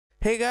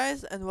Hey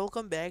guys, and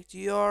welcome back to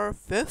your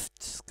fifth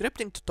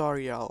scripting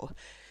tutorial,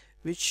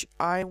 which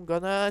I'm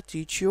gonna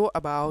teach you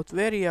about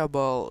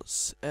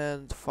variables.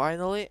 And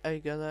finally,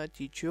 I'm gonna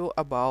teach you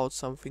about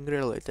something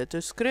related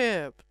to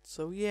script.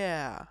 So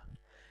yeah.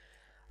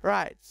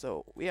 Right,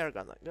 so we are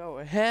gonna go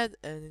ahead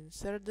and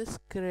insert the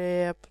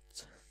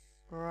script.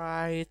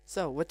 Right,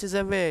 so what is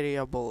a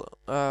variable?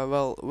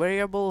 Well,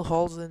 variable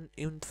holds an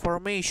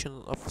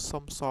information of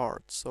some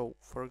sort. So,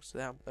 for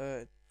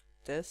example,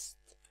 test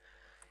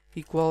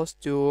equals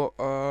to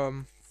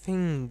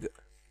thing.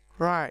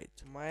 Right,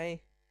 my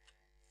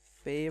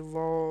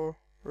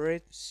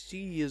favorite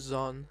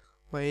season.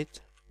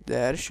 Wait,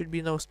 there should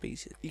be no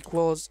spaces.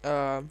 Equals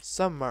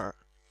summer.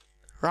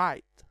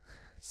 Right.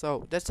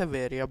 So that's a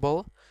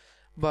variable,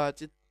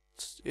 but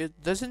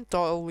it doesn't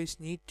always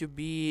need to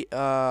be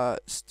a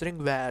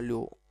string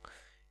value.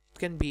 It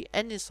can be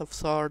any some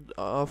sort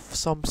of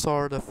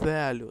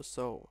value.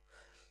 So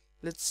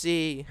let's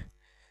see.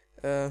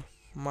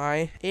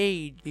 My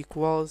age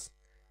equals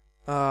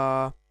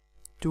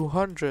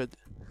 200,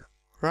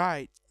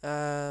 right?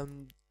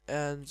 And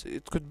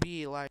it could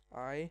be like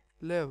I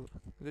live.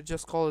 Let's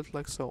just call it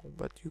like so,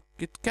 but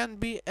it can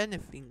be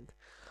anything,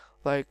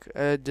 like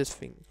this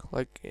thing,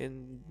 like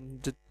in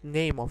the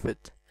name of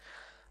it.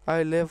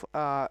 I live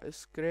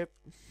script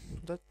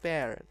dot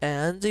parent,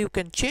 and you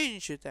can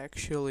change it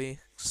actually.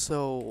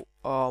 So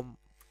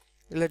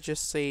let's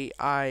just say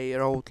I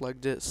wrote like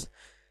this.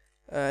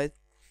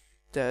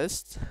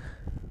 Test,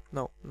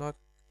 no, not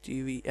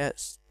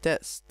tvs,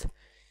 test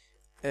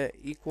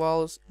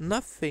equals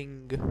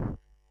nothing,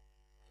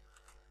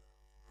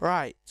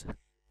 right?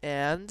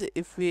 And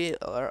if we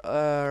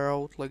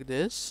wrote like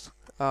this,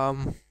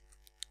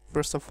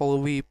 first of all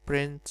we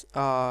print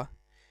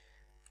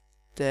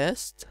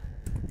test.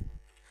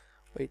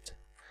 Wait,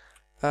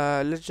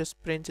 let's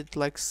just print it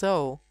like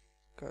so,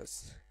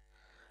 cause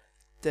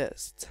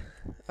test,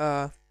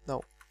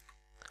 no,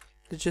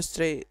 let's just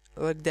say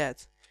like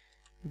that,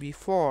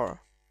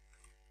 before,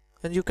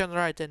 and you can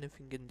write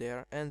anything in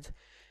there. And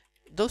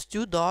those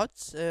two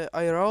dots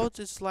I wrote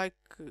is like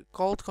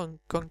called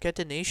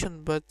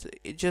concatenation, but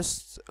it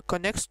just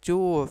connects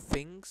two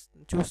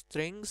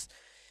strings,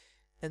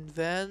 and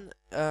then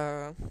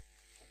it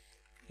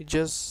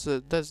just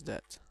does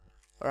that.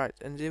 Right,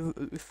 and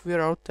if we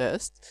wrote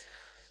test,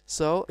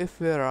 so if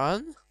we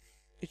run,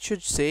 it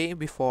should say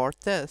before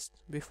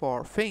test,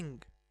 before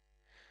thing,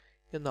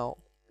 you know.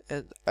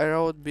 And I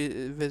wrote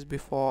this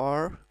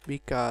before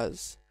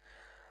because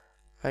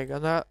I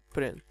gonna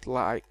print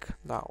like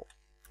now.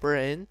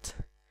 Print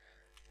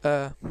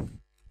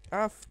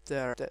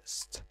after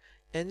test,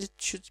 and it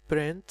should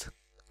print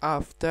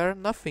after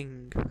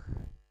nothing,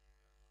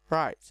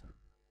 right?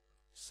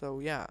 So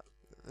yeah,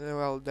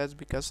 well, that's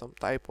because some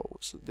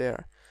typos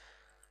there.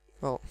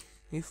 Well,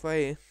 if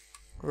I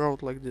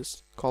wrote like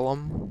this,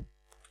 column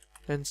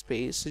and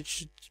space, it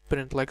should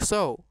print like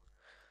so,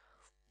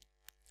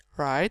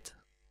 right?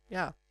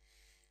 Yeah,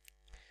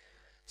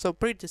 so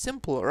pretty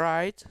simple,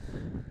 right?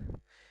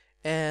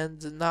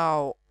 And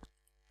now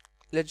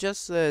let's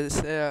just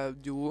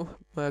do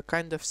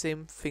kind of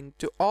same thing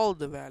to all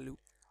the value.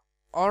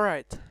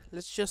 Alright,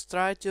 let's just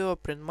try to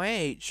print my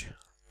age,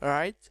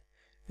 right?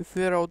 If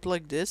we wrote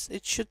like this,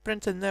 it should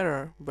print an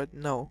error, but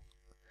no.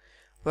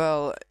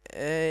 Well,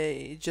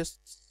 it just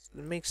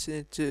makes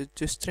it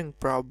to string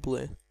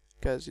probably,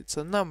 because it's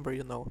a number,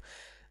 you know.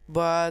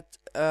 But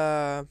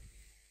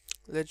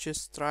let's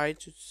just try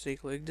to say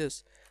like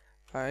this.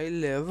 I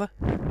live,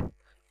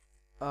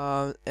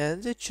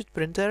 and it should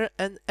print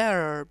an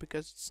error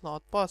because it's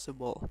not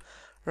possible.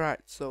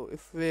 Right, so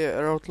if we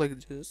wrote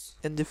like this,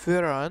 and if we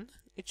run,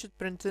 it should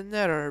print an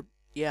error.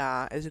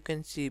 Yeah, as you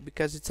can see,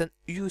 because it's an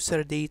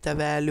user data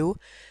value,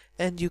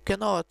 and you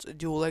cannot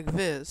do like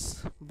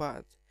this.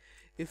 But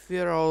if we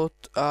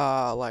wrote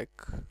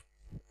like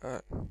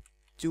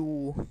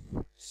to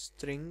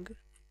string,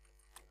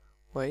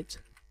 wait,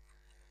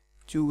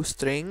 to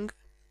string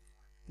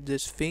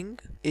this thing,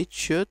 it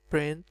should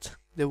print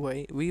the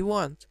way we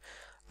want.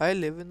 I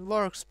live in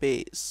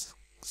workspace,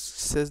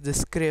 says the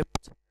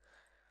script.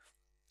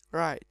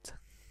 Right.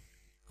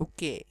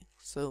 Okay,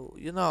 so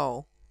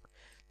now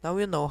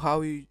you know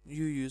how you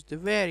use the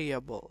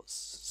variables.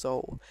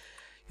 So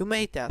you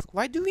might ask,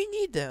 why do we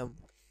need them?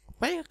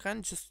 Why you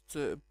can't just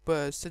set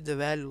the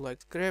value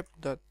like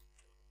script.parent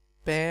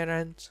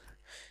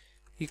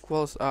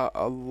equals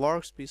a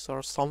workspace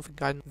or something,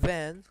 and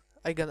then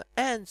I gonna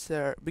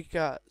answer,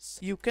 because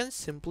you can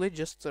simply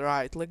just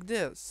write like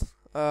this.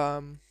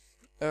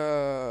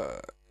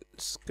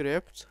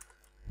 Script,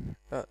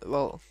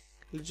 well,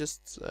 you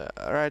just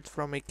write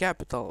from a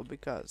capital,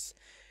 because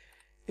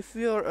if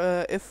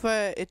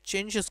it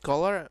changes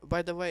color,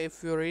 by the way,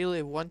 if you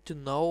really want to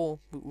know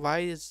why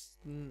is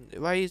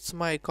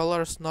my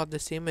colors not the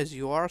same as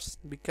yours,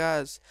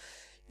 because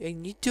I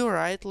need to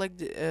write like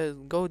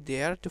go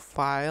there to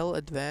file,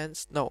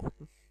 advanced, no,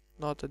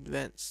 not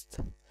advanced,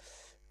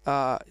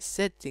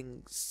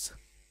 settings,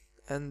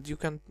 and you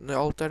can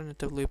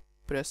alternatively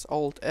press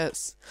Alt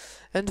S,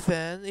 and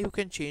then you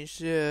can change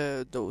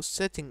those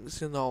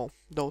settings, you know,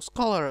 those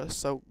colors,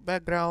 so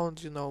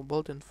background, you know,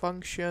 built-in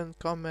function,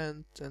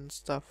 comment and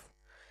stuff.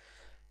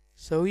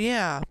 So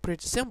yeah,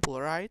 pretty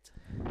simple, right?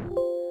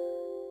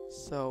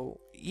 So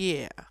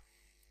yeah,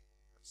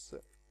 so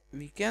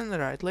we can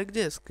write like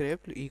this: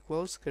 script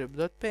equals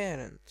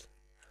script.parent,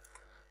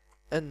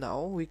 and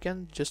now we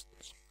can just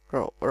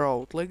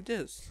wrote like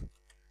this: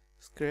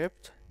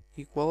 script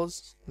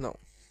equals no,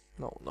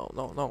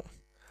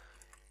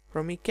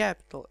 from a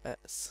capital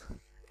S,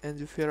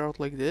 and if we wrote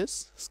like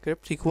this,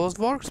 script equals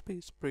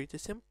workspace. Pretty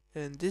simple.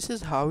 And this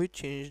is how we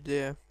change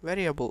the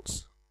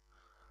variables,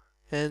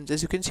 and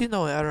as you can see,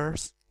 no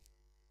errors.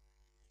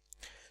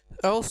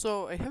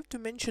 Also, I have to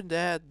mention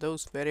that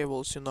those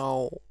variables, you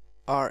know,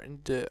 are in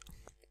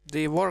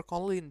they work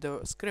only in the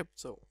script.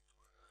 So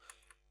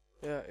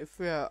yeah, if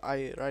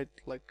I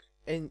write like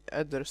any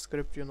other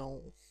script, you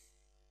know,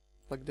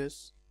 like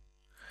this,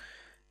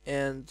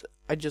 and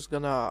I just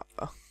gonna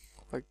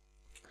like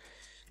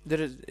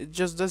it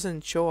just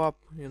doesn't show up,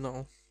 you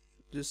know,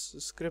 this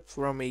script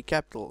from a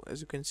capital.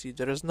 As you can see,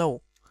 there is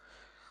no,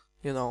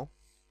 you know,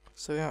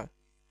 so yeah,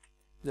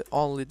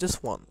 only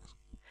this one.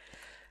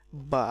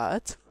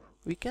 But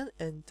we can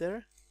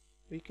just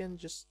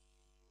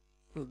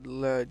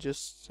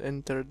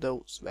enter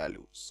those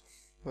values.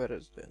 Where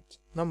is that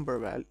number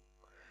value?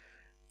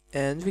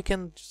 And we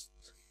can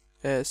just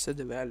set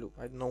the value,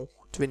 I don't know,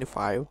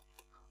 25,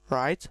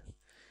 right?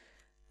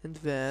 And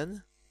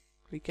then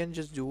we can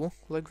just do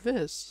like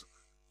this: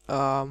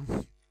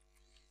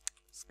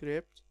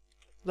 script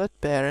dot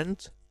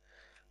parent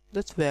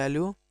dot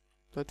value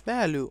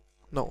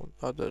no,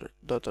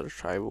 dot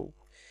archival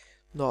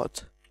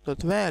dot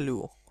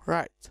value,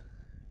 right?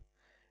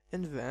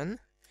 And then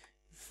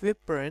if we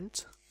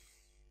print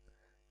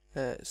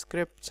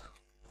script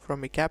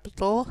from a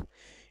capital,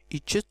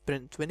 it should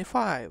print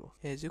 25,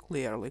 as you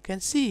clearly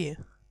can see,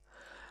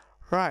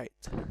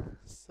 right?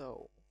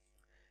 So,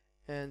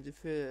 and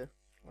if we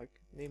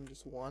like name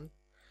this one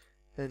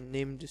and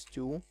name this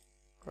two,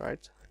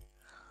 right?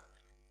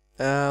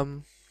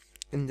 And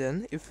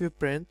then if we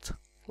print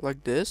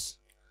like this,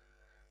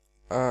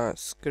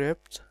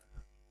 script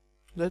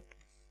dot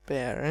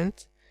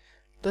parent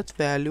dot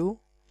value,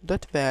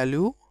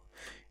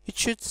 it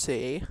should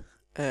say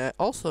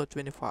also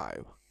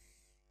 25,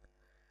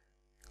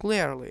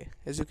 clearly,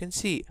 as you can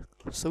see.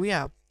 So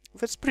yeah,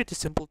 that's pretty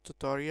simple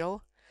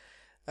tutorial.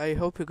 I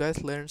hope you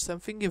guys learned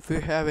something. If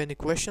you have any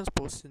questions,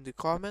 post in the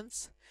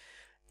comments,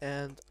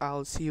 and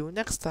I'll see you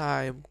next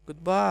time.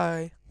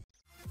 Goodbye.